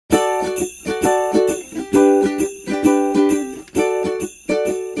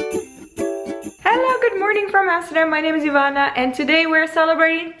Amsterdam. My name is Ivana and today we're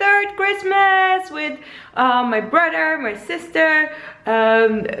celebrating third Christmas with my brother, my sister,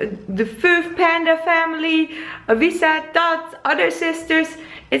 the Foof Panda family, Avisa, Dot, other sisters.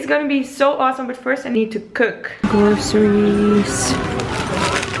 It's gonna be so awesome, but first I need to cook. Groceries.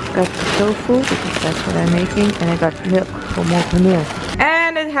 Got the tofu because that's what I'm making, and I got milk for more paneer.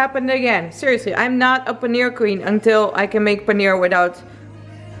 And it happened again. Seriously, I'm not a paneer queen until I can make paneer without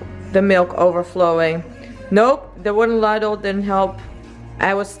the milk overflowing. Nope, the wooden ladle didn't help.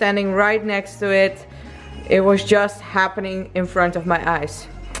 I was standing right next to it. It was just happening in front of my eyes.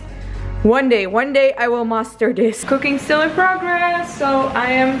 One day I will master this. Cooking still in progress, so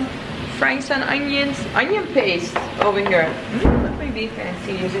I am frying some onion paste over here. That may be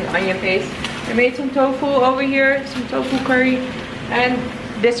fancy using onion paste. I made some tofu over here, some tofu curry, and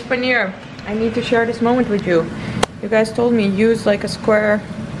this paneer. I need to share this moment with you. You guys told me use like a square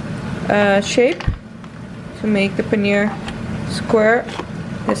shape to make the paneer square.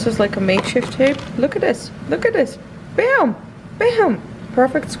 This is like a makeshift shape. Look at this. Look at this. Bam! Bam!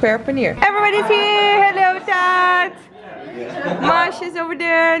 Perfect square paneer. Everybody's here! Hello, Dad! Mash is over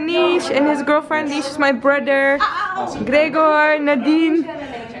there. Nish and his girlfriend. Nish is my brother. Gregor, Nadine.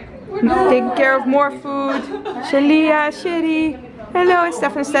 Taking care of more food. Shalia, Sherry. Hello, and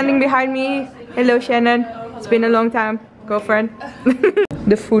Stefan standing behind me. Hello, Shannon. It's been a long time, girlfriend.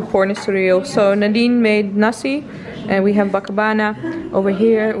 The food porn is real. So Nadine made nasi and we have bakabana. Over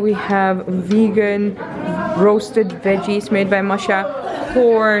here we have vegan roasted veggies made by Masha.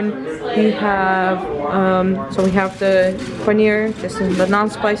 Corn. We have so we have the paneer. This is the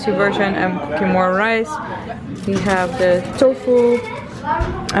non-spicy version. I'm cooking more rice. We have the tofu.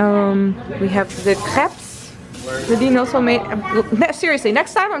 We have the crepes. Nadine also made. Seriously,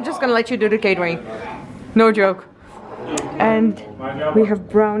 next time I'm just gonna let you do the catering. No joke. And we have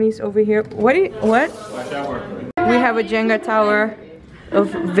brownies over here. What? We have a Jenga tower of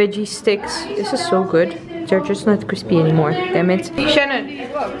veggie sticks. This is so good. They're just not crispy anymore. Damn it. Shannon.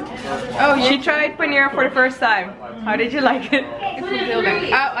 Oh, she tried paneer for the first time. How did you like it? It's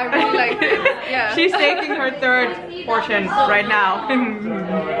fulfilling. I really liked it. Yeah. She's taking her third portion right now.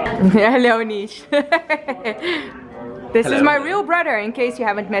 Hello, Nish. This is my real brother, in case you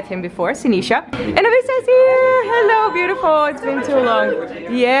haven't met him before, Sinisha. And Avisa's here! Hello, beautiful! It's been too long.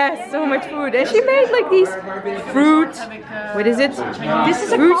 Yes, so much food. And she made like these fruit... What is it? This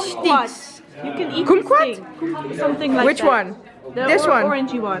is a fruit kumquat. sticks. You can eat Kumquat? something like Which that. one? This one?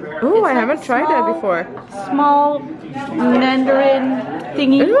 Orangey one. Oh, I haven't tried that before. Small mandarin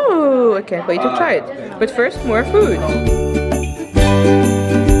thingy. Ooh, I can't wait to try it. But first, more food.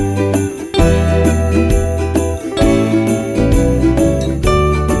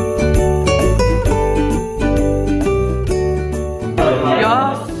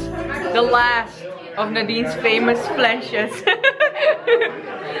 The last of Nadine's famous flanches.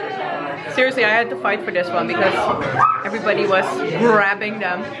 Seriously, I had to fight for this one because everybody was grabbing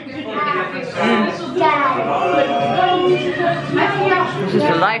them. This is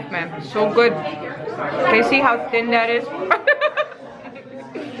the life, man. So good. Can you see how thin that is?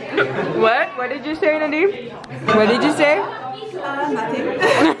 What? What did you say, Nadine? What did you say? Nothing.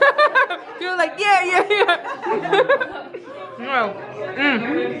 You're like, yeah. No.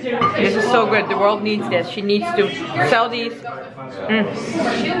 This is so good. The world needs this. She needs to sell these.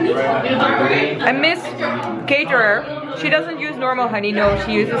 I miss caterer. She doesn't use normal honey. No,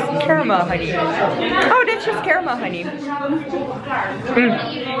 she uses caramel honey. Oh, that's just caramel honey.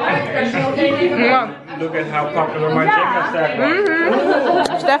 Look at how popular my Jenga stack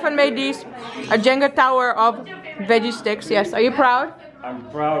was. Stefan made these. A Jenga tower of veggie sticks. Yes. Are you proud? I'm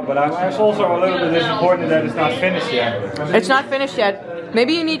proud, but I'm also a little bit disappointed that it's not finished yet. It's not finished yet.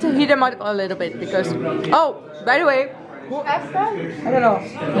 Maybe you need to heat them up a little bit because... Oh, by the way, who asked that? I don't know.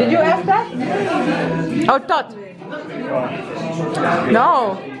 Did you ask that? Oh, Todd.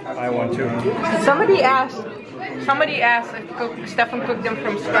 No. I want to. Somebody asked if Stefan cooked them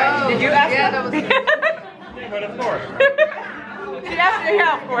from scratch. Did you ask that? But of course. She asked,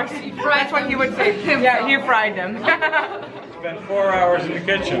 yeah, of course. That's what he would say. Yeah, he fried them. Spent 4 hours in the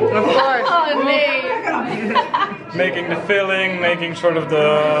kitchen. Of course. Oh, no. Making the filling, making sort of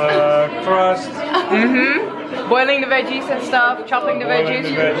the crust. Boiling the veggies and stuff, chopping the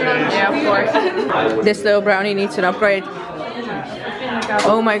veggies. Yeah, of course. This little brownie needs an upgrade.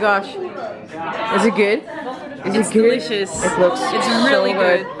 Oh my gosh. Is it good? Is it good? Delicious. It looks It's so really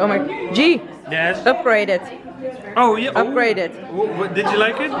good. Oh my. Gee, Yes. Upgrade it. Oh yeah. Upgrade it. Did you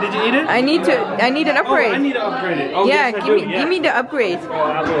like it? Did you eat it? I need an upgrade. Oh, I need to upgrade it. Oh, yeah, yes, give me the upgrade. Oh,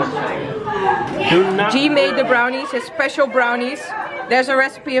 I will. Do not G made the brownies, his special brownies. There's a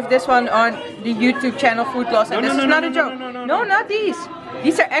recipe of this one on the YouTube channel Food Loss, and this is not a joke. No, not these.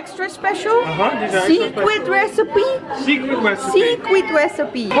 These are extra special. These are Secret recipe. Secret recipe. Secret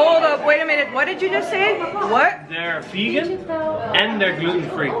recipe. Hold up, wait a minute. What did you just say? What? They're vegan and they're gluten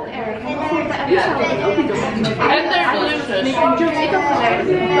free. And they're delicious.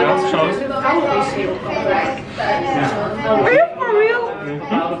 Are you for real?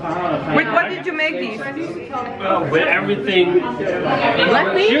 With what did you make these? With everything.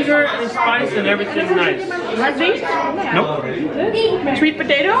 Black beans? Sugar and spice and everything nice. Black beans? Nope. Sweet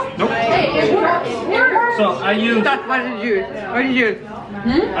potato? Nope. So I use. What did you use? What did you use?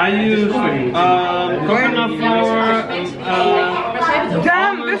 I use coconut flour.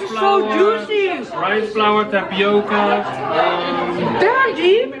 Damn, this is so juicy. Rice flour, tapioca. Damn, G.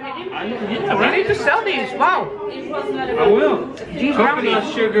 Yeah, I right. need to sell these. Wow. I will. Coconut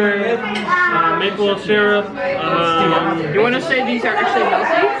sugar, maple syrup. You want to say these are actually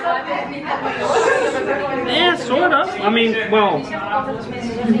healthy? Yeah, sort of. I mean, well.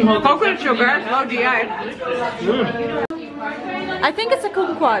 Coconut sugar is low GI. I think it's a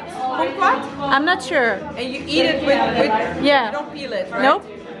kumquat. Kumquat? I'm not sure. And you eat it with Yeah. you don't peel it, right? Nope.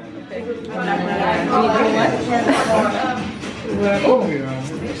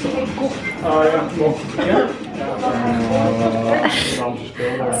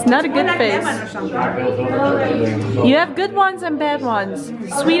 It's not a good face. You have good ones and bad ones.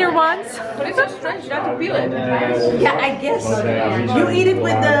 Sweeter ones. But it's so strange not to peel it. Yeah, I guess. You eat it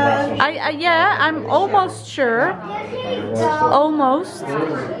with the... yeah, I'm almost sure. Almost.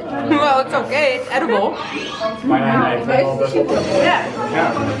 Well, it's okay. It's edible. Yeah.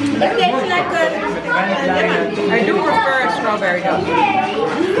 It tastes like a lemon. I do prefer a strawberry though.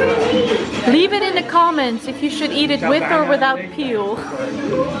 Leave it in the comments if you should eat it with or without peel.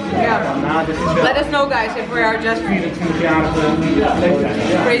 Yeah. Let us know, guys, if we are just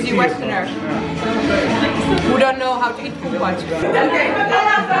crazy Westerners who don't know how to eat kumquat. Okay.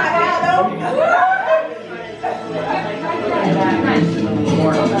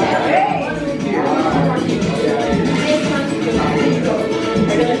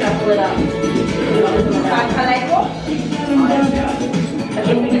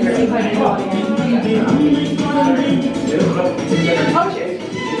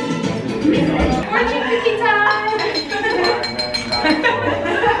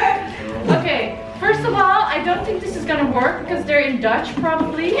 Okay, first of all, I don't think this is gonna work because they're in Dutch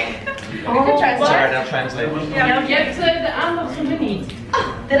probably. Sorry, now translate. Ja, je hebt de aandacht van me niet.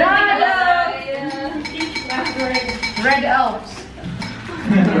 Red elves.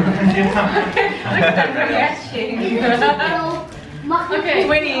 Okay,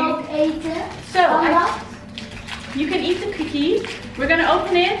 winning. So, you can eat the cookie. We're gonna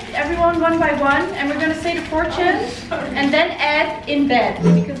open it, everyone one by one, and we're gonna say the fortune, and then add in bed,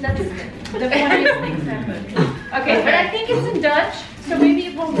 because that's the funniest things happen. Okay, but I think it's in Dutch, so maybe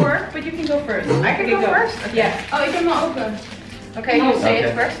it won't work, but you can go first. I can go first? Okay. Yeah. Oh, ik heb hem al open. Okay, you say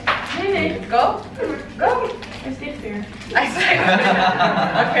it first. Nee. Go. Go. Hij is dicht weer. I say it.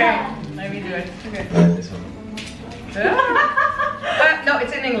 Okay, let me do it. Okay. This one. No,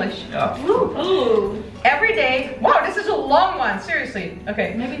 it's in English. Yeah. Ooh. Every day. Wow, this is a long one. Seriously.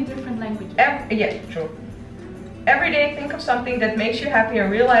 Okay. Maybe in different languages. Yeah, true. Every day, think of something that makes you happy and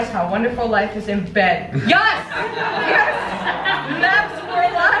realize how wonderful life is in bed. Yes! Yes! Naps for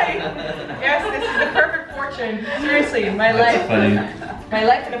life! Yes, this is the perfect fortune. Seriously, my That's life. funny. My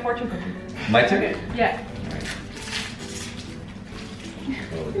life in a fortune cookie. My turn? Yeah.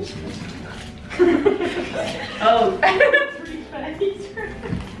 Oh.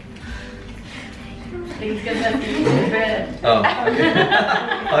 Things get messy in bed. Oh, okay.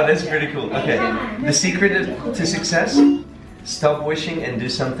 Oh, that's pretty cool. Okay. The secret to success? Stop wishing and do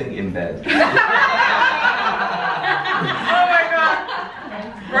something in bed. Oh my god!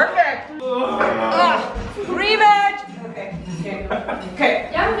 Perfect! Rematch! Okay. Okay.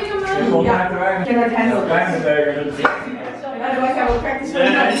 Ja, moet ik hem Cannot handle this. Otherwise I will practice for the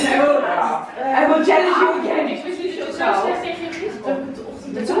next I will challenge you again.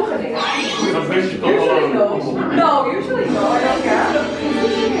 The toegang. Usually no. No, usually no. I don't care.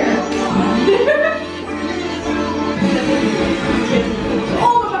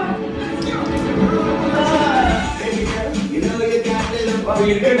 Oh,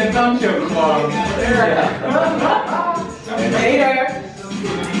 je kunt een dansje ook gewoon. Later.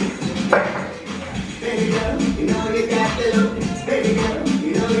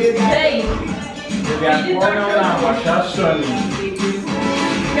 Hey. Sorry.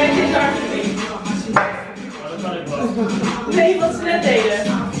 Kijk dit naar me. Nee, wat ze net deden.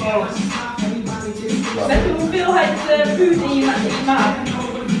 Met de hoeveelheid vuur in je maag.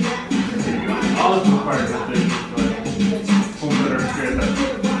 Alles moet maar dat is komt er verkeerd uit.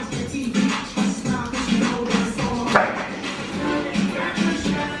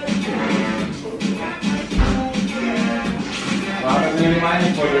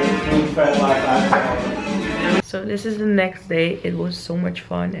 So this is the next day. It was so much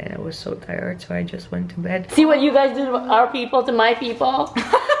fun and I was so tired, so I just went to bed. See what you guys do to our people, to my people?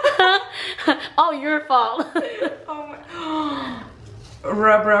 All your fault. Oh my.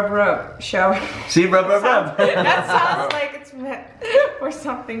 Rub. Shower. See, rub. That sounds like it's meant for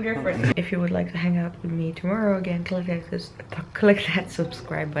something different. If you would like to hang out with me tomorrow again, click that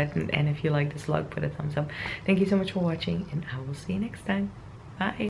subscribe button. And if you like this vlog, put a thumbs up. Thank you so much for watching and I will see you next time. Bye.